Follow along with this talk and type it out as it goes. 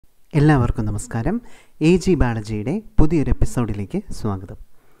എല്ലാവർക്കും നമസ്കാരം. AG ബയോളജിയുടെ പുതിയൊരു എപ്പിസോഡിലേക്ക് സ്വാഗതം.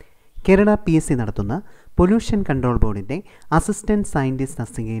 കേരള PSC നടത്തുന്ന പൊല്യൂഷൻ കൺട്രോൾ ബോർഡിൻ്റെ അസിസ്റ്റൻറ്റ് സയൻറ്റിസ്റ്റ്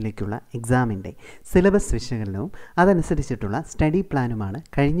തസ്തികയിലേക്കുള്ള എക്സാമിൻ്റെ സിലബസ് വിശകലനവും അതനുസരിച്ചിട്ടുള്ള സ്റ്റഡി പ്ലാനുമാണ്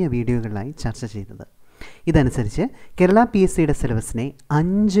കഴിഞ്ഞ വീഡിയോകളിലായി ചർച്ച ചെയ്തത്. ഇതനുസരിച്ച് കേരള PSCയുടെ സിലബസിനെ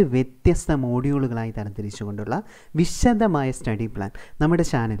 5 വ്യത്യസ്ത മോഡ്യൂളുകളായി തരംതിരിച്ചുകൊണ്ടുള്ള വിശദമായ സ്റ്റഡി പ്ലാൻ നമ്മുടെ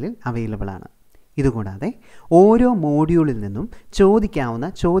ചാനലിൽ അവൈലബിൾ ആണ്. ഇതുകൂടാതെ ഓരോ മോഡ്യൂളിൽ നിന്നും ചോദിക്കാവുന്ന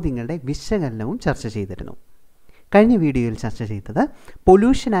ചോദ്യങ്ങളുടെ വിശകലനവും ചർച്ച ചെയ്തിരുന്നു. കഴിഞ്ഞ വീഡിയോയിൽ ചർച്ച ചെയ്തത്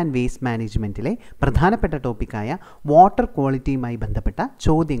പൊല്യൂഷൻ ആൻഡ് വേസ്റ്റ് മാനേജ്മെൻറ്റിലെ പ്രധാനപ്പെട്ട ടോപ്പിക്കായ വാട്ടർ ക്വാളിറ്റിയുമായി ബന്ധപ്പെട്ട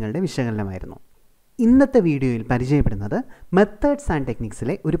ചോദ്യങ്ങളുടെ വിശകലനമായിരുന്നു. ഇന്നത്തെ വീഡിയോയിൽ പരിചയപ്പെടുന്നത് മെത്തേഡ്സ് ആൻഡ്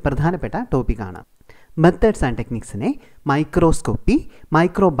ടെക്നിക്സിലെ ഒരു പ്രധാനപ്പെട്ട ടോപ്പിക്കാണ്. Methods and ടെക്നിക്സിനെ microscopy,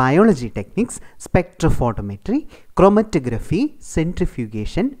 microbiology techniques, spectrophotometry, chromatography,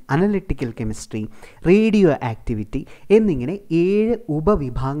 centrifugation, analytical chemistry, radio activity എന്നിങ്ങനെ 7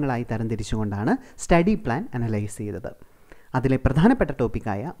 ഉപവിഭാഗങ്ങളായി തരംതിരിച്ചുകൊണ്ടാണ് സ്റ്റഡി പ്ലാൻ അനലൈസ് ചെയ്തത്. അതിലെ പ്രധാനപ്പെട്ട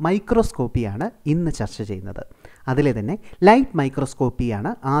ടോപ്പിക്കായ മൈക്രോസ്കോപ്പിയാണ് ഇന്ന് ചർച്ച ചെയ്യുന്നത്. അതിലെ തന്നെ ലൈറ്റ്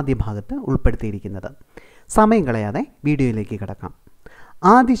മൈക്രോസ്കോപ്പിയാണ് ആദ്യ ഭാഗത്ത് ഉൾപ്പെടുത്തിയിരിക്കുന്നത്. സമയം കളയാതെ വീഡിയോയിലേക്ക് കടക്കാം.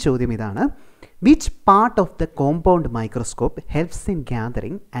 ആദ്യ ചോദ്യം ഇതാണ്: Which part of the compound microscope helps in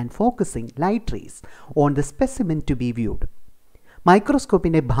gathering and focusing light rays on the specimen to be viewed?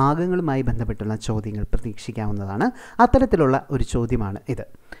 മൈക്രോസ്കോപ്പിൻ്റെ ഭാഗങ്ങളുമായി ബന്ധപ്പെട്ടുള്ള ചോദ്യങ്ങൾ പ്രതീക്ഷിക്കാവുന്നതാണ്. അത്തരത്തിലുള്ള ഒരു ചോദ്യമാണ് ഇത്.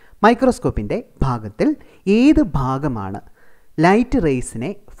 മൈക്രോസ്കോപ്പിൻ്റെ ഭാഗത്തിൽ ഏത് ഭാഗമാണ് ലൈറ്റ്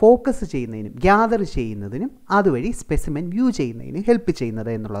റേസിനെ ഫോക്കസ് ചെയ്യുന്നതിനും ഗ്യാദർ ചെയ്യുന്നതിനും അതുവഴി സ്പെസിമെൻ വ്യൂ ചെയ്യുന്നതിനും ഹെൽപ്പ്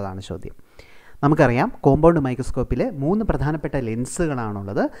ചെയ്യുന്നത് എന്നുള്ളതാണ് ചോദ്യം. നമുക്കറിയാം, കോമ്പൗണ്ട് മൈക്രോസ്കോപ്പിൽ 3 പ്രധാനപ്പെട്ട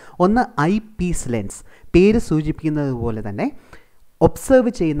ലെൻസുകളാണുള്ളത്. ഒന്ന് ഐ പീസ് ലെൻസ്, പേര് സൂചിപ്പിക്കുന്നത് പോലെ തന്നെ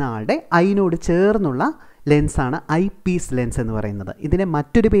ഒബ്സർവ് ചെയ്യുന്ന ആളുടെ ഐനോട് ചേർന്നുള്ള ലെൻസാണ് ഐ പീസ് ലെൻസ് എന്ന് പറയുന്നത്. ഇതിന്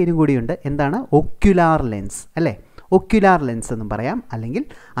മറ്റൊരു പേരും കൂടിയുണ്ട്. എന്താണ്? ഒക്യുലാർ ലെൻസ് അല്ലേ? ഒക്യുലാർ ലെൻസ് എന്നും പറയാം, അല്ലെങ്കിൽ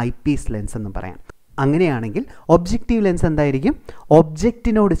ഐ പീസ് ലെൻസ് എന്നും പറയാം. അങ്ങനെയാണെങ്കിൽ ഒബ്ജക്റ്റീവ് ലെൻസ് എന്തായിരിക്കും?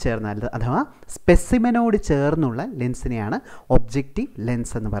 ഒബ്ജക്റ്റിനോട് ചേർന്ന, അഥവാ സ്പെസിമെനോട് ചേർന്നുള്ള ലെൻസിനെയാണ് ഒബ്ജക്റ്റീവ്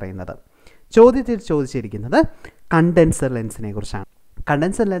ലെൻസ് എന്ന് പറയുന്നത്. ചോദ്യത്തിൽ ചോദിച്ചിരിക്കുന്നത് കണ്ടൻസർ ലെൻസിനെ കുറിച്ചാണ്.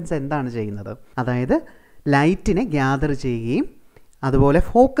 കണ്ടൻസർ ലെൻസ് എന്താണ് ചെയ്യുന്നത്? അതായത് ലൈറ്റിനെ ഗ്യാദർ ചെയ്യുകയും അതുപോലെ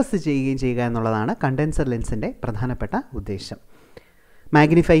ഫോക്കസ് ചെയ്യുകയും ചെയ്യുക എന്നുള്ളതാണ് കണ്ടൻസർ ലെൻസിൻ്റെ പ്രധാനപ്പെട്ട ഉദ്ദേശം.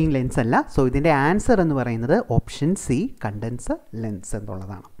 മാഗ്നിഫയിങ് ലെൻസ് അല്ല. സോ ഇതിൻ്റെ ആൻസർ എന്ന് പറയുന്നത് ഓപ്ഷൻ സി, കണ്ടൻസർ ലെൻസ്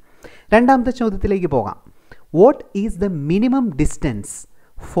എന്നുള്ളതാണ്. രണ്ടാമത്തെ ചോദ്യത്തിലേക്ക് പോകാം. What is the minimum distance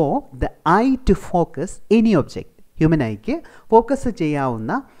for the I to focus any object? Human ഐക്ക് ഫോക്കസ്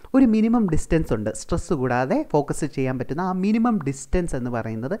ചെയ്യാവുന്ന ഒരു മിനിമം ഡിസ്റ്റൻസ് ഉണ്ട്. സ്ട്രെസ് കൂടാതെ ഫോക്കസ് ചെയ്യാൻ പറ്റുന്ന ആ മിനിമം ഡിസ്റ്റൻസ് എന്ന്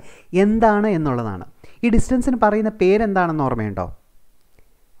പറയുന്നത് എന്താണ് എന്നുള്ളതാണ്. ഈ ഡിസ്റ്റൻസിന് പറയുന്ന പേരെന്താണെന്ന് ഓർമ്മയുണ്ടോ?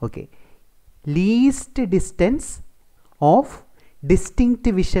 Okay, least distance of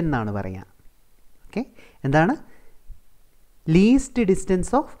distinct vision എന്നാണ് പറയുക. ഓക്കെ, എന്താണ്? Least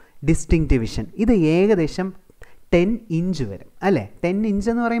distance of distinct vision. ഇത് ഏകദേശം 10 ഇഞ്ച് വരും അല്ലേ? 10 ഇഞ്ച്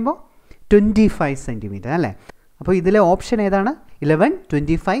എന്ന് പറയുമ്പോൾ 25 സെൻറ്റിമീറ്റർ അല്ലേ? അപ്പോൾ ഇതിലെ ഓപ്ഷൻ ഏതാണ്? 11,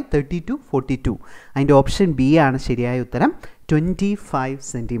 25, 32, 42. അതിൻ്റെ ഓപ്ഷൻ ബി ആണ് ശരിയായ ഉത്തരം. 25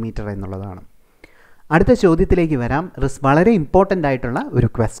 സെൻറ്റിമീറ്റർ എന്നുള്ളതാണ്. അടുത്ത ചോദ്യത്തിലേക്ക് വരാം. വളരെ ഇമ്പോർട്ടൻ്റ് ആയിട്ടുള്ള ഒരു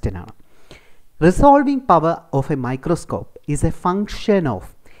ക്വസ്റ്റ്യൻ ആണ്. Resolving power of A microscope is A function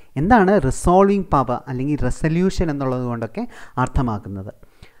of. എന്താണ് റിസോൾവിംഗ് പവർ അല്ലെങ്കിൽ റെസല്യൂഷൻ എന്നുള്ളത് കൊണ്ടൊക്കെ അർത്ഥമാക്കുന്നത്?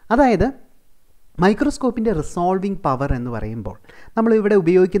 അതായത് മൈക്രോസ്കോപ്പിൻ്റെ റിസോൾവിംഗ് പവർ എന്ന് പറയുമ്പോൾ നമ്മളിവിടെ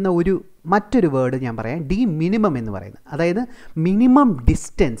ഉപയോഗിക്കുന്ന മറ്റൊരു വേർഡ് ഞാൻ പറയാം, ഡി മിനിമം എന്ന് പറയുന്നത്. അതായത് മിനിമം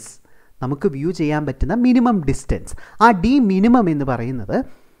ഡിസ്റ്റൻസ്, നമുക്ക് വ്യൂ ചെയ്യാൻ പറ്റുന്ന മിനിമം ഡിസ്റ്റൻസ്. ആ ഡി മിനിമം എന്ന്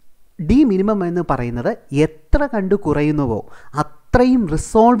പറയുന്നത് എത്ര കണ്ടു കുറയുന്നുവോ അത്രയും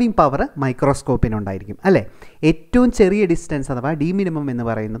റിസോൾവിംഗ് പവർ മൈക്രോസ്കോപ്പിനുണ്ടായിരിക്കും അല്ലേ? ഏറ്റവും ചെറിയ ഡിസ്റ്റൻസ് അഥവാ ഡി മിനിമം എന്ന്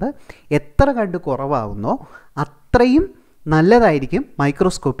പറയുന്നത് എത്ര കണ്ട് കുറവാകുന്നോ അത്രയും നല്ലതായിരിക്കും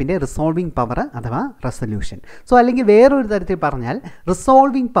മൈക്രോസ്കോപ്പിൻ്റെ റിസോൾവിംഗ് പവർ അഥവാ റെസല്യൂഷൻ. സോ അല്ലെങ്കിൽ വേറൊരു തരത്തിൽ പറഞ്ഞാൽ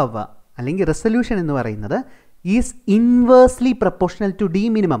റിസോൾവിംഗ് പവർ അല്ലെങ്കിൽ റെസല്യൂഷൻ എന്ന് പറയുന്നത് is inversely proportional to D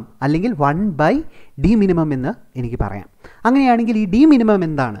minimum, അല്ലെങ്കിൽ 1/d മിനിമം എന്ന് എനിക്ക് പറയാം. അങ്ങനെയാണെങ്കിൽ ഈ ഡി മിനിമം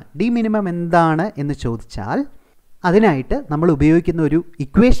എന്താണ്? ഡി മിനിമം എന്താണ് എന്ന് ചോദിച്ചാൽ അതിനായിട്ട് നമ്മൾ ഉപയോഗിക്കുന്ന ഒരു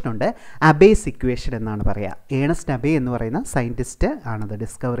ഇക്വേഷനുണ്ട്, അബേസ് ഇക്വേഷൻ എന്നാണ് പറയുക. ഏണസ്റ്റ് അബേ എന്ന് പറയുന്ന സയൻറ്റിസ്റ്റ് ആണത്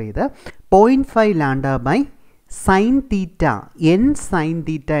ഡിസ്കവർ ചെയ്ത് 0.5 λ/sin θ, n sin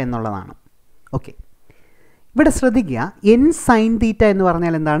θ എന്നുള്ളതാണ്. ഓക്കെ, ഇവിടെ ശ്രദ്ധിക്കുക, n sin θ എന്ന്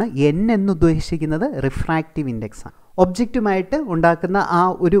പറഞ്ഞാൽ എന്താണ്? n എന്ന് ഉദ്ദേശിക്കുന്നത് റിഫ്രാക്റ്റീവ് ഇൻഡെക്സ് ആണ്. ഒബ്ജക്റ്റുമായിട്ട് ഉണ്ടാക്കുന്ന ആ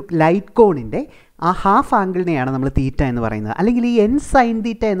ഒരു ലൈറ്റ് കോണിൻ്റെ ആ ഹാഫ് ആംഗിളിനെയാണ് നമ്മൾ തീറ്റ എന്ന് പറയുന്നത്. അല്ലെങ്കിൽ ഈ n sin θ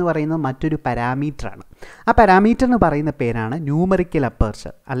എന്ന് പറയുന്നത് മറ്റൊരു പാരാമീറ്ററാണ്. ആ പാരാമീറ്ററിന് പറയുന്ന പേരാണ് ന്യൂമറിക്കൽ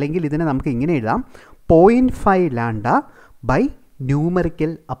അപ്പർച്ചർ. അല്ലെങ്കിൽ ഇതിനെ നമുക്ക് ഇങ്ങനെ എഴുതാം, 0.5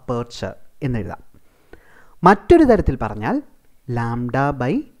 λ/ന്യൂമറിക്കൽ അപ്പർച്ചർ എന്നെഴുതാം. മറ്റൊരു തരത്തിൽ പറഞ്ഞാൽ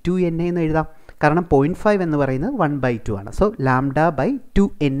λ/sin 2NA എന്ന് എഴുതാം. കാരണം 0.5 എന്ന് പറയുന്നത് 1/2 ആണ്. സോ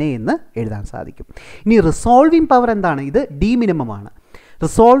λ/2NA എന്ന് എഴുതാൻ സാധിക്കും. ഇനി റിസോൾവിംഗ് പവർ എന്താണ്? ഇത് ഡി മിനിമം ആണ്.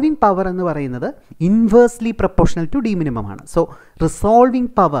 റിസോൾവിംഗ് പവർ എന്ന് പറയുന്നത് inversely proportional to D minimum ആണ്. So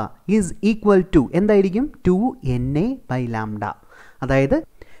resolving power is equal to എന്തായിരിക്കും? 2NA/λ. അതായത്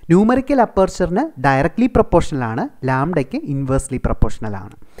ന്യൂമറിക്കൽ അപ്പർച്ചറിന് ഡയറക്ട്ലി പ്രൊപ്പോർഷണൽ ആണ്, ലാംഡയ്ക്ക് ഇൻവേഴ്സ്ലി പ്രൊപ്പോർഷണൽ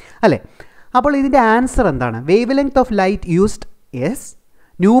ആണ് അല്ലേ? അപ്പോൾ ഇതിൻ്റെ ആൻസർ എന്താണ്? Wave length of light used, yes.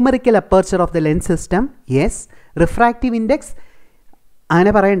 Numerical aperture of the lens system, yes. Refractive index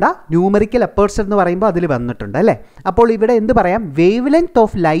അങ്ങനെ പറയണ്ട, ന്യൂമറിക്കൽ അപ്പർച്ചർ എന്ന് പറയുമ്പോൾ അതിൽ വന്നിട്ടുണ്ട് അല്ലേ? അപ്പോൾ ഇവിടെ എന്ത് പറയാം? Wave length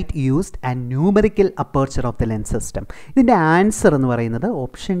of light used and numerical aperture of the lens system. ഇതിൻ്റെ ആൻസർ എന്ന് പറയുന്നത്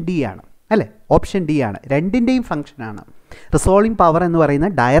ഓപ്ഷൻ ഡി ആണ് അല്ലേ? ഓപ്ഷൻ ഡി ആണ്. രണ്ടിൻ്റെയും ഫംഗ്ഷനാണ്. റിസോൾവിംഗ് പവർ എന്ന്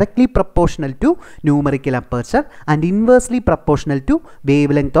പറയുന്നത് directly proportional to numerical aperture and inversely proportional to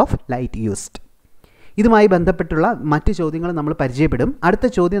wave length of light used. ഇതുമായി ബന്ധപ്പെട്ടുള്ള മറ്റ് ചോദ്യങ്ങൾ നമ്മൾ പരിചയപ്പെടും. അടുത്ത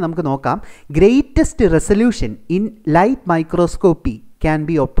ചോദ്യം നമുക്ക് നോക്കാം. Greatest resolution in light microscopy can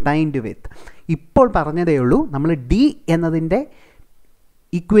be ഒബ്ടൈൻഡ് വിത്ത്. ഇപ്പോൾ പറഞ്ഞതേ ഉള്ളൂ. നമ്മൾ ഡി എന്നതിൻ്റെ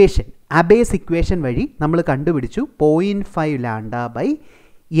ഇക്വേഷൻ, അബേസ് ഇക്വേഷൻ വഴി നമ്മൾ കണ്ടുപിടിച്ചു 0.5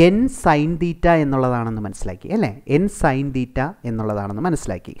 λ/n സൈൻ തീറ്റ എന്നുള്ളതാണെന്ന് മനസ്സിലാക്കി അല്ലേ? n സൈൻ തീറ്റ എന്നുള്ളതാണെന്ന്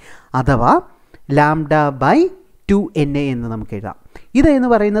മനസ്സിലാക്കി. അഥവാ λ/2NA എന്ന് നമുക്ക് എഴുതാം. ഇത് എന്ന്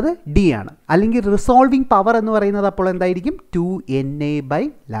പറയുന്നത് ഡി ആണ്. അല്ലെങ്കിൽ റിസോൾവിംഗ് പവർ എന്ന് പറയുന്നത് അപ്പോൾ എന്തായിരിക്കും?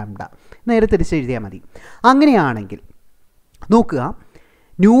 2NA/λ. നേരെ തിരിച്ചെഴുതിയാൽ മതി. അങ്ങനെയാണെങ്കിൽ നോക്കുക,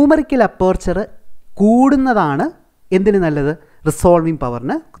 ന്യൂമറിക്കൽ അപ്പർച്ചർ കൂടുന്നതാണ് എന്തിന് നല്ലത്? റിസോൾവിംഗ്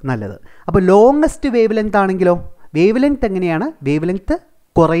പവറിന് നല്ലത്. അപ്പോൾ ലോങ്ങസ്റ്റ് വേവ് ലെങ്ത് ആണെങ്കിലോ? വേവ് ലെങ്ത് എങ്ങനെയാണ്? Wave length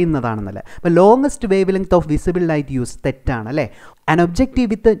കുറയുന്നതാണെന്നല്ലേ? അപ്പോൾ longest wave length of visible light use തെറ്റാണ് അല്ലേ? An objective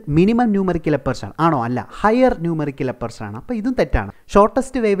with minimum numerical aperture ആണോ? അല്ല, ഹയർ ന്യൂമറിക്കൽ അപ്പർച്ചർ ആണ്. അപ്പോൾ ഇതും തെറ്റാണ്.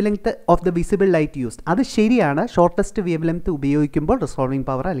 Shortest wave length of the visible light used, അത് ശരിയാണ്. ഷോർട്ടസ്റ്റ് വേവ് ലെങ്ത് ഉപയോഗിക്കുമ്പോൾ റിസോൾവിംഗ്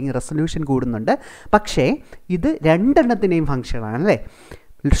പവർ അല്ലെങ്കിൽ റെസൊല്യൂഷൻ കൂടുന്നുണ്ട്. പക്ഷേ ഇത് രണ്ടെണ്ണത്തിൻ്റെയും ഫംഗ്ഷനാണ് അല്ലേ?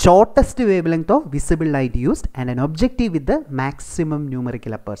 Shortest wave length of visible light used and an objective with maximum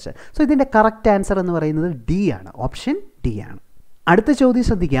numerical aperture. So ഇതിൻ്റെ കറക്റ്റ് ആൻസർ എന്ന് പറയുന്നത് ഡി ആണ്. ഓപ്ഷൻ ഡി ആണ്. അടുത്ത ചോദ്യം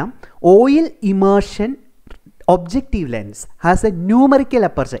ശ്രദ്ധിക്കാം. Oil immersion objective lens has A numerical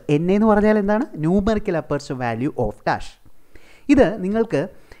aperture. NA എന്ന് പറഞ്ഞാൽ എന്താണ്? Numerical aperture value of dash. ഇത് നിങ്ങൾക്ക്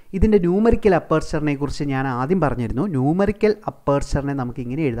ഇതിൻ്റെ ന്യൂമറിക്കൽ അപ്പർച്ചറിനെ കുറിച്ച് ഞാൻ ആദ്യം പറഞ്ഞിരുന്നു. ന്യൂമറിക്കൽ അപ്പർച്ചറിനെ നമുക്ക്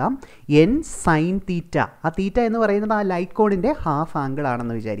ഇങ്ങനെ എഴുതാം, n സൈൻ തീറ്റ. ആ തീറ്റ എന്ന് പറയുന്നത് ആ ലൈറ്റ് കോണിൻ്റെ ഹാഫ് ആംഗിൾ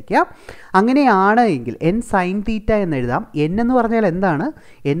ആണെന്ന് വിചാരിക്കുക. അങ്ങനെയാണ് എങ്കിൽ n സൈൻ തീറ്റ എന്ന് എഴുതാം. n എന്ന് പറഞ്ഞാൽ എന്താണ്?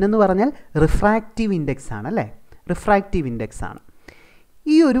 n എന്ന് പറഞ്ഞാൽ റിഫ്രാക്റ്റീവ് ഇൻഡെക്സ് ആണ് അല്ലേ? റിഫ്രാക്റ്റീവ് ഇൻഡെക്സ് ആണ്.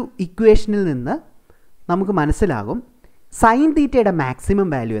 ഈ ഒരു ഇക്വേഷനിൽ നിന്ന് നമുക്ക് മനസ്സിലാകും സൈൻ തീറ്റയുടെ മാക്സിമം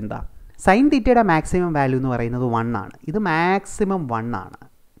വാല്യൂ എന്താ? സൈൻ തീറ്റയുടെ മാക്സിമം വാല്യൂ എന്ന് പറയുന്നത് 1 ആണ്. ഇത് മാക്സിമം 1 ആണ്.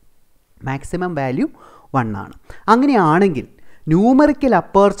 മാക്സിമം വാല്യൂ 1 ആണ്. അങ്ങനെയാണെങ്കിൽ ന്യൂമറിക്കൽ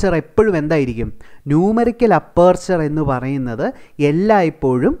അപ്പർച്ചർ എപ്പോഴും എന്തായിരിക്കും? ന്യൂമറിക്കൽ അപ്പർച്ചർ എന്ന് പറയുന്നത്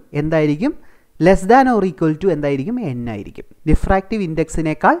എല്ലായ്പ്പോഴും എന്തായിരിക്കും? Less than or equal to എന്തായിരിക്കും? n ആയിരിക്കും. റിഫ്രാക്റ്റീവ്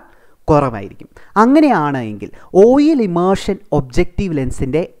ഇൻഡെക്സിനേക്കാൾ കുറവായിരിക്കും. അങ്ങനെയാണ് എങ്കിൽ ഓയിൽ ഇമേർഷൻ ഒബ്ജക്റ്റീവ്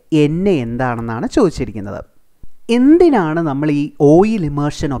ലെൻസിൻ്റെ NA എന്താണെന്നാണ് ചോദിച്ചിരിക്കുന്നത്. എന്തിനാണ് നമ്മൾ ഈ ഓയിൽ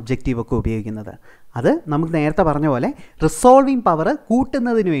ഇമേർഷൻ ഒബ്ജക്റ്റീവ് ഒക്കെ ഉപയോഗിക്കുന്നത്? അത് നമുക്ക് നേരത്തെ പറഞ്ഞ പോലെ റിസോൾവിംഗ് പവർ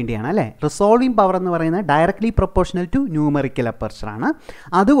കൂട്ടുന്നതിന് വേണ്ടിയാണ് അല്ലേ? റിസോൾവിംഗ് പവർ എന്ന് പറയുന്നത് ഡയറക്ട്ലി പ്രൊപ്പോർഷണൽ ടു ന്യൂമറിക്കൽ അപ്പർച്ചറാണ്.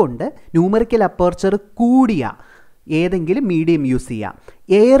 അതുകൊണ്ട് ന്യൂമറിക്കൽ അപ്പർച്ചർ കൂടിയ ഏതെങ്കിലും മീഡിയം യൂസ് ചെയ്യാം.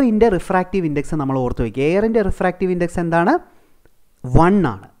 എയറിൻ്റെ റിഫ്രാക്റ്റീവ് ഇൻഡെക്സ് നമ്മൾ ഓർത്ത് വയ്ക്കുക. എയറിൻ്റെ റിഫ്രാക്റ്റീവ് ഇൻഡെക്സ് എന്താണ്? 1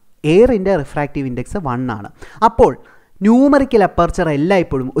 ആണ്. എയറിൻ്റെ റിഫ്രാക്റ്റീവ് ഇൻഡെക്സ് 1 ആണ്. അപ്പോൾ ന്യൂമറിക്കൽ അപ്പർച്ചർ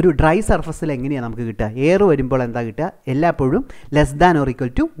എല്ലായ്പ്പോഴും ഒരു ഡ്രൈ സർഫസിൽ എങ്ങനെയാണ് നമുക്ക് കിട്ടുക? എയർ വരുമ്പോൾ എന്താ കിട്ടുക? എല്ലായ്പ്പോഴും less than or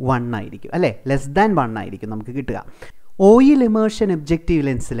equal to 1 ആയിരിക്കും അല്ലേ? ലെസ് ദാൻ 1 ആയിരിക്കും നമുക്ക് കിട്ടുക. ഓയിൽ ഇമേർഷൻ ഒബ്ജക്റ്റീവ്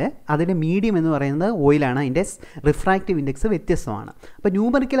ലെൻസിൽ അതിൻ്റെ മീഡിയം എന്ന് പറയുന്നത് ഓയിലാണ്. അതിൻ്റെ റിഫ്രാക്റ്റീവ് ഇൻഡെക്സ് വ്യത്യസ്തമാണ്. അപ്പോൾ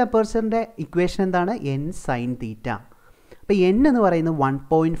ന്യൂമറിക്കൽ അപ്പർച്ചറിൻ്റെ ഇക്വേഷൻ എന്താണ്? n sine theta. അപ്പോൾ n എന്ന് പറയുന്നത്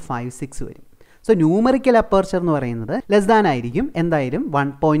 1.56 വരും. സോ ന്യൂമറിക്കൽ അപ്പർച്ചർ എന്ന് പറയുന്നത് ലെസ് ദാൻ ആയിരിക്കും എന്തായാലും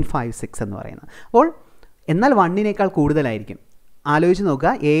 1.56 എന്ന് പറയുന്നത്. അപ്പോൾ എന്നാൽ 1നേക്കാൾ കൂടുതലായിരിക്കും. ആലോചിച്ച്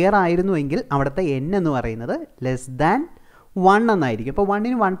നോക്കുക, എയർ ആയിരുന്നുവെങ്കിൽ അവിടുത്തെ n എന്ന് പറയുന്നത് ലെസ് ദാൻ 1 എന്നായിരിക്കും. അപ്പോൾ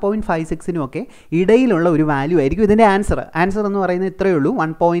 1നും 1.56നും ഒക്കെ ഇടയിലുള്ള ഒരു വാല്യൂ ആയിരിക്കും ഇതിൻ്റെ ആൻസർ. ആൻസർ എന്ന് പറയുന്നത് ഇത്രയേ ഉള്ളൂ,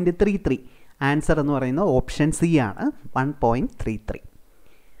 1.33. ആൻസർ എന്ന് പറയുന്നത് ഓപ്ഷൻ സി ആണ്, 1.33.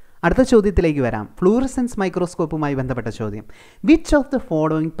 അടുത്ത ചോദ്യത്തിലേക്ക് വരാം. ഫ്ലൂറസെൻസ് മൈക്രോസ്കോപ്പുമായി ബന്ധപ്പെട്ട ചോദ്യം. Which of the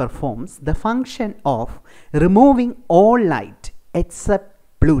following performs the function of removing all light except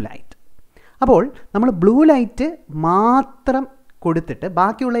blue light? അപ്പോൾ നമ്മൾ ബ്ലൂ ലൈറ്റ് മാത്രം കൊടുത്തിട്ട്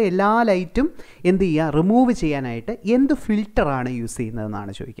ബാക്കിയുള്ള എല്ലാ ലൈറ്റും എന്ത് ചെയ്യുക? റിമൂവ് ചെയ്യാനായിട്ട് എന്ത് ഫിൽറ്ററാണ് യൂസ്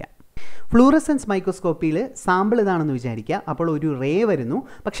ചെയ്യുന്നതെന്നാണ് ചോദിക്കുക. ഫ്ലൂറസെൻസ് മൈക്രോസ്കോപ്പിയിൽ സാമ്പിൾ ഇതാണെന്ന് വിചാരിക്കുക. അപ്പോൾ ഒരു റേ വരുന്നു,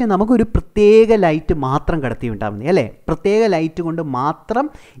 പക്ഷേ നമുക്കൊരു പ്രത്യേക ലൈറ്റ് മാത്രം കടത്തി വിട്ടാൽ മതി അല്ലേ? പ്രത്യേക ലൈറ്റ് കൊണ്ട് മാത്രം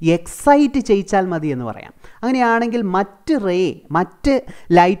എക്സൈറ്റ് ചെയ്യിച്ചാൽ മതി എന്ന് പറയാം. അങ്ങനെയാണെങ്കിൽ മറ്റ്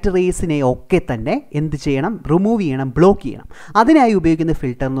ലൈറ്റ് റേസിനെ ഒക്കെ തന്നെ എന്ത് ചെയ്യണം? റിമൂവ് ചെയ്യണം, ബ്ലോക്ക് ചെയ്യണം. അതിനായി ഉപയോഗിക്കുന്ന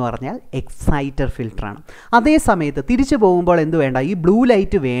ഫിൽറ്റർ എന്ന് പറഞ്ഞാൽ എക്സൈറ്റർ ഫിൽറ്ററാണ്. അതേ സമയത്ത് തിരിച്ചു പോകുമ്പോൾ എന്ത് വേണ്ട? ഈ ബ്ലൂ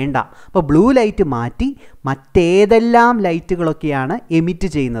ലൈറ്റ് വേണ്ട. അപ്പോൾ ബ്ലൂ ലൈറ്റ് മാറ്റി മറ്റേതെല്ലാം ലൈറ്റുകളൊക്കെയാണ് എമിറ്റ്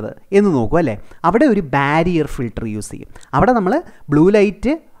ചെയ്യുന്നത് എന്ന് നോക്കൂ അല്ലേ? അവിടെ ഒരു ബാരിയർ ഫിൽറ്റർ യൂസ് ചെയ്യും. അവിടെ നമ്മൾ ബ്ലൂ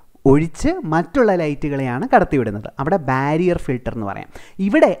ലൈറ്റ് ഒഴിച്ച് മറ്റുള്ള ലൈറ്റുകളെയാണ് കടത്തിവിടുന്നത്. അവിടെ ബാരിയർ ഫിൽറ്റർ എന്ന് പറയാം.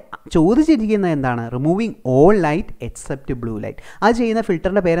 ഇവിടെ ചോദിച്ചിരിക്കുന്നത് എന്താണ്? Removing all light except blue light. അത് ചെയ്യുന്ന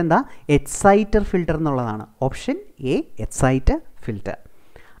ഫിൽറ്ററിൻ്റെ പേരെന്താ? എക്സൈറ്റർ ഫിൽറ്റർ എന്നുള്ളതാണ്. Option A, exciter filter.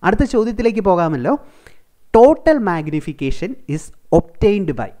 അടുത്ത ചോദ്യത്തിലേക്ക് പോകാമല്ലോ. Total magnification is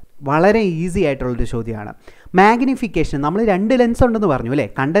obtained by. വളരെ ഈസി ആയിട്ടുള്ളൊരു ചോദ്യമാണ്. മാഗ്നിഫിക്കേഷൻ നമ്മൾ 2 ലെൻസ് ഉണ്ടെന്ന് പറഞ്ഞു അല്ലേ?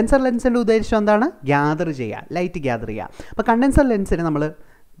 കണ്ടൻസർ ലെൻസിൻ്റെ ഉദ്ദേശം എന്താണ്? ഗ്യാദർ ചെയ്യുക, ലൈറ്റ് ഗ്യാദർ ചെയ്യുക. അപ്പോൾ കണ്ടൻസർ ലെൻസിനെ നമ്മൾ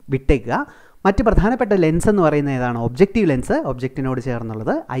വിട്ടേക്കുക. മറ്റ് പ്രധാനപ്പെട്ട ലെൻസ് എന്ന് പറയുന്നത് ഏതാണ്? ഒബ്ജക്റ്റീവ് ലെൻസ്, ഒബ്ജക്റ്റിനോട്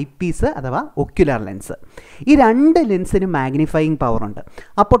ചേർന്നുള്ളത് ഐ പീസ് അഥവാ ഒക്യുലാർ ലെൻസ്. ഈ 2 ലെൻസിനും മാഗ്നിഫയിങ് പവർ ഉണ്ട്.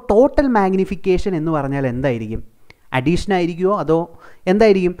 അപ്പോൾ ടോട്ടൽ മാഗ്നിഫിക്കേഷൻ എന്ന് പറഞ്ഞാൽ എന്തായിരിക്കും? അഡീഷൻ ആയിരിക്കുമോ അതോ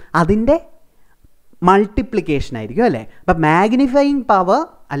എന്തായിരിക്കും? അതിൻ്റെ മൾട്ടിപ്ലിക്കേഷൻ ആയിരിക്കും അല്ലേ? അപ്പം മാഗ്നിഫയിങ് പവർ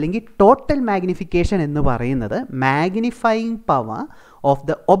അല്ലെങ്കിൽ ടോട്ടൽ മാഗ്നിഫിക്കേഷൻ എന്ന് പറയുന്നത് magnifying power of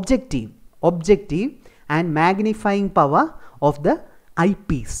the objective and magnifying power of the I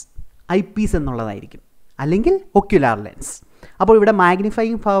Ps എന്നുള്ളതായിരിക്കും, അല്ലെങ്കിൽ ഒക്യുലാർ ലെൻസ്. അപ്പോൾ ഇവിടെ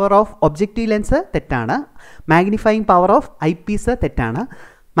magnifying power of objective lens തെറ്റാണ്, magnifying power of I Ps തെറ്റാണ്.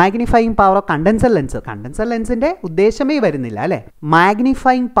 മാഗ്നിഫയിങ് പവർ ഓഫ് കണ്ടൻസർ ലെൻസിൻ്റെ ഉദ്ദേശമേ വരുന്നില്ല അല്ലേ?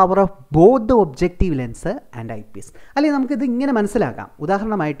 Magnifying power of both the objective lens and I Ps. അല്ലെങ്കിൽ നമുക്കിത് ഇങ്ങനെ മനസ്സിലാക്കാം.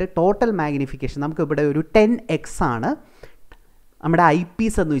 ഉദാഹരണമായിട്ട് ടോട്ടൽ മാഗ്നിഫിക്കേഷൻ നമുക്കിവിടെ ഒരു 10x ആണ് നമ്മുടെ ഐ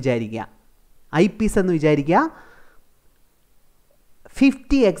പീസ് എന്ന് വിചാരിക്കുക.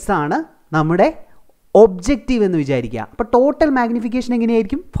 50x ആണ് നമ്മുടെ ഒബ്ജക്റ്റീവ് എന്ന് വിചാരിക്കുക. അപ്പോൾ ടോട്ടൽ മാഗ്നിഫിക്കേഷൻ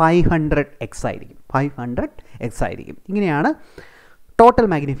എങ്ങനെയായിരിക്കും? 500x ആയിരിക്കും. ഇങ്ങനെയാണ് ടോട്ടൽ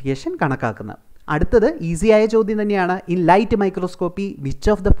മാഗ്നിഫിക്കേഷൻ കണക്കാക്കുന്നത്. അടുത്തത് ഈസിയായ ചോദ്യം തന്നെയാണ്. In light microscopy which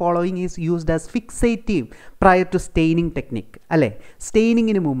of the following is used as fixative prior to staining technique അല്ലേ?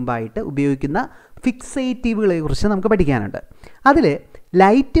 സ്റ്റെയിനിങ്ങിന് മുമ്പായിട്ട് ഉപയോഗിക്കുന്ന ഫിക്സേറ്റീവുകളെ കുറിച്ച് നമുക്ക് പഠിക്കാനുണ്ട്. അതിൽ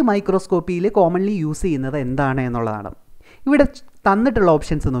ലൈറ്റ് മൈക്രോസ്കോപ്പിയിൽ കോമൺലി യൂസ് ചെയ്യുന്നത് എന്താണ് എന്നുള്ളതാണ്. ഇവിടെ തന്നിട്ടുള്ള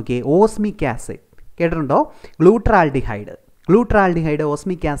ഓപ്ഷൻസ് നോക്കിയേ. ഓസ്മിക് ആസിഡ് കേട്ടിട്ടുണ്ടോ? ഗ്ലൂട്രാൽഡിഹൈഡ്,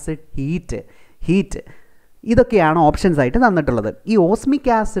 ഓസ്മിക് ആസിഡ്, ഹീറ്റ് ഇതൊക്കെയാണ് ഓപ്ഷൻസ് ആയിട്ട് തന്നിട്ടുള്ളത്. ഈ ഓസ്മിക്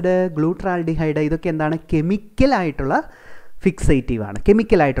ആസിഡ്, ഗ്ലൂട്രാൽഡിഹൈഡ് ഇതൊക്കെ എന്താണ്? കെമിക്കലായിട്ടുള്ള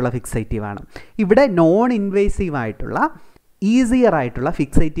ഫിക്സേറ്റീവാണ്. ഇവിടെ നോൺ ഇൻവേസീവ് ആയിട്ടുള്ള ഈസിയർ ആയിട്ടുള്ള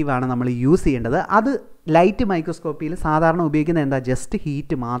ഫിക്സേറ്റീവാണ് നമ്മൾ യൂസ് ചെയ്യേണ്ടത്. അത് ലൈറ്റ് മൈക്രോസ്കോപ്പിയിൽ സാധാരണ ഉപയോഗിക്കുന്നത് എന്താ? ജസ്റ്റ്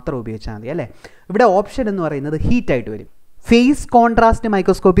ഹീറ്റ് മാത്രം ഉപയോഗിച്ചാൽ മതി അല്ലേ? ഇവിടെ ഓപ്ഷൻ എന്ന് പറയുന്നത് ഹീറ്റായിട്ട് വരും. ഫേസ് കോൺട്രാസ്റ്റ്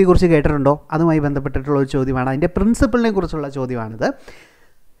മൈക്രോസ്കോപ്പിയെ കുറിച്ച് കേട്ടിട്ടുണ്ടോ? അതുമായി ബന്ധപ്പെട്ടിട്ടുള്ള ഒരു ചോദ്യമാണ്. അതിൻ്റെ പ്രിൻസിപ്പിളിനെ കുറിച്ചുള്ള ചോദ്യമാണിത്.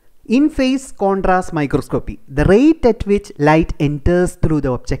 In phase contrast microscopy, the rate at which light enters through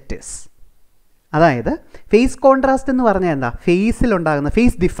the object is. അതായത് ഫേസ് കോൺട്രാസ്റ്റ് എന്ന് പറഞ്ഞാൽ എന്താ? ഫേസിലുണ്ടാകുന്ന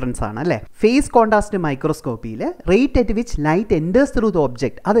ഫേസ് ഡിഫറൻസ് ആണ് അല്ലേ? Face contrast മൈക്രോസ്കോപ്പിയിൽ rate at which light enters through the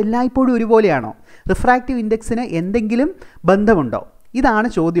object അത് എല്ലായ്പ്പോഴും ഒരുപോലെയാണോ? റിഫ്രാക്റ്റീവ് ഇൻഡെക്സിന് എന്തെങ്കിലും ബന്ധമുണ്ടോ? ഇതാണ്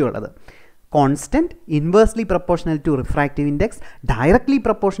ചോദ്യമുള്ളത്. Constant, inversely proportional to refractive index, directly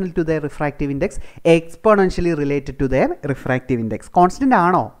proportional to their refractive index, exponentially related to their refractive index. Constant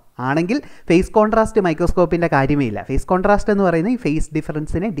ആണോ? ആണെങ്കിൽ face contrast മൈക്രോസ്കോപ്പിൻ്റെ കാര്യമേ ഇല്ല. Face contrast എന്ന് പറയുന്നത് ഈ ഫേസ്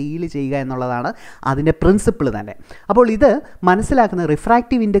ഡിഫറൻസിനെ ഡീൽ ചെയ്യുക എന്നുള്ളതാണ് അതിൻ്റെ പ്രിൻസിപ്പിൾ തന്നെ. അപ്പോൾ ഇത് മനസ്സിലാക്കുന്നത്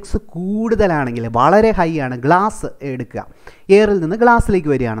റിഫ്രാക്റ്റീവ് ഇൻഡെക്സ് കൂടുതലാണെങ്കിൽ, വളരെ ഹൈ ആണ്, ഗ്ലാസ് എടുക്കുക, എയറിൽ നിന്ന് ഗ്ലാസ്സിലേക്ക്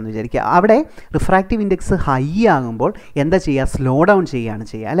വരികയാണെന്ന് വിചാരിക്കുക. അവിടെ റിഫ്രാക്റ്റീവ് ഇൻഡെക്സ് ഹൈ ആകുമ്പോൾ എന്താ ചെയ്യുക? സ്ലോ ഡൗൺ ചെയ്യുകയാണ്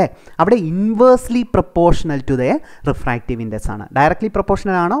ചെയ്യുക അല്ലേ? അവിടെ inversely proportional to the refractive index ആണ്. ഡയറക്ട്ലി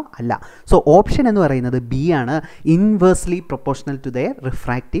പ്രൊപ്പോർഷണൽ ആണോ? അല്ല. സോ ഓപ്ഷൻ എന്ന് പറയുന്നത് ബി ആണ്, inversely proportional to the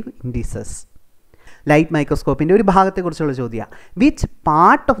refractive indices. Light മൈക്രോസ്കോപ്പിൻ്റെ ഒരു ഭാഗത്തെക്കുറിച്ചുള്ള ചോദ്യമാണ്. Which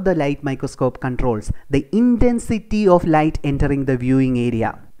part of the light microscope controls the intensity of light entering the viewing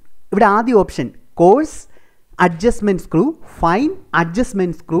area? ഇവിടെ ആദ്യ option course adjustment screw, fine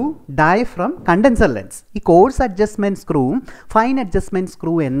adjustment screw, diaphragm, condenser lens. ഈ course adjustment സ്ക്രൂവും fine adjustment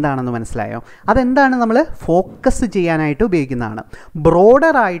screw എന്താണെന്ന് മനസ്സിലായോ? അതെന്താണ്? നമ്മൾ focus ചെയ്യാനായിട്ട് ഉപയോഗിക്കുന്നതാണ്.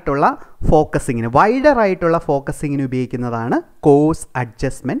 Broader ആയിട്ടുള്ള ഫോക്കസിങ്ങിന്, വൈഡർ ആയിട്ടുള്ള ഫോക്കസിങ്ങിന് ഉപയോഗിക്കുന്നതാണ് കോഴ്സ്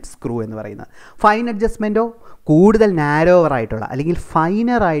അഡ്ജസ്റ്റ്മെൻറ്റ് സ്ക്രൂ എന്ന് പറയുന്നത്. ഫൈൻ അഡ്ജസ്റ്റ്മെൻറ്റോ കൂടുതൽ നാരോവർ ആയിട്ടുള്ള അല്ലെങ്കിൽ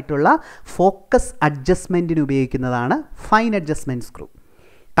ഫൈനർ ആയിട്ടുള്ള ഫോക്കസ് അഡ്ജസ്റ്റ്മെൻറ്റിന് ഉപയോഗിക്കുന്നതാണ് ഫൈൻ അഡ്ജസ്റ്റ്മെൻറ്റ് സ്ക്രൂ.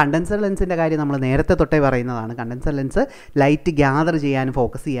 കണ്ടൻസർ ലെൻസിൻ്റെ കാര്യം നമ്മൾ നേരത്തെ തൊട്ടേ പറയുന്നതാണ്. കണ്ടൻസർ ലെൻസ് ലൈറ്റ് ഗ്യാദർ ചെയ്യാനും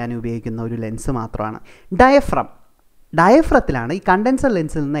ഫോക്കസ് ചെയ്യാനും ഉപയോഗിക്കുന്ന ഒരു ലെൻസ് മാത്രമാണ്. ഡയഫ്രത്തിലാണ് ഈ കണ്ടൻസർ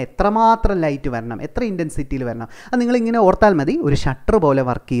ലെൻസിൽ നിന്ന് എത്രമാത്രം ലൈറ്റ് വരണം, എത്ര ഇൻറ്റൻസിറ്റിയിൽ വരണം, അത് നിങ്ങളിങ്ങനെ ഓർത്താൽ മതി. ഒരു ഷട്ടർ പോലെ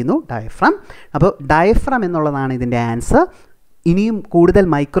വർക്ക് ചെയ്യുന്നു ഡയഫ്രം. അപ്പോൾ ഡയഫ്രം എന്നുള്ളതാണ് ഇതിൻ്റെ ആൻസർ. ഇനിയും കൂടുതൽ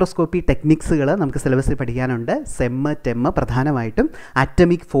മൈക്രോസ്കോപ്പി ടെക്നിക്സുകൾ നമുക്ക് സിലബസിൽ പഠിക്കാനുണ്ട്. സെമ്മ്, ടെമ്മ്, പ്രധാനമായിട്ടും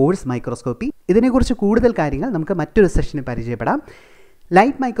അറ്റമിക് ഫോഴ്സ് മൈക്രോസ്കോപ്പി. ഇതിനെക്കുറിച്ച് കൂടുതൽ കാര്യങ്ങൾ നമുക്ക് മറ്റൊരു സെഷനിൽ പരിചയപ്പെടാം.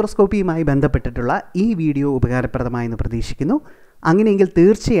 ലൈറ്റ് മൈക്രോസ്കോപ്പിയുമായി ബന്ധപ്പെട്ടിട്ടുള്ള ഈ വീഡിയോ ഉപകാരപ്രദമായെന്ന് പ്രതീക്ഷിക്കുന്നു. അങ്ങനെയെങ്കിൽ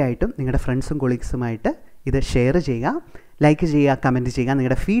തീർച്ചയായിട്ടും നിങ്ങളുടെ ഫ്രണ്ട്സും കൊളീഗ്സുമായിട്ട് ഇത് ഷെയർ ചെയ്യുക, ലൈക്ക് ചെയ്യുക, കമൻറ്റ് ചെയ്യുക.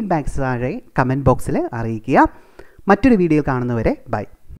 നിങ്ങളുടെ ഫീഡ്ബാക്ക്സ് താഴെ കമൻറ്റ് ബോക്സിൽ അറിയിക്കുക. മറ്റൊരു വീഡിയോ കാണുന്നവരെ ബൈ.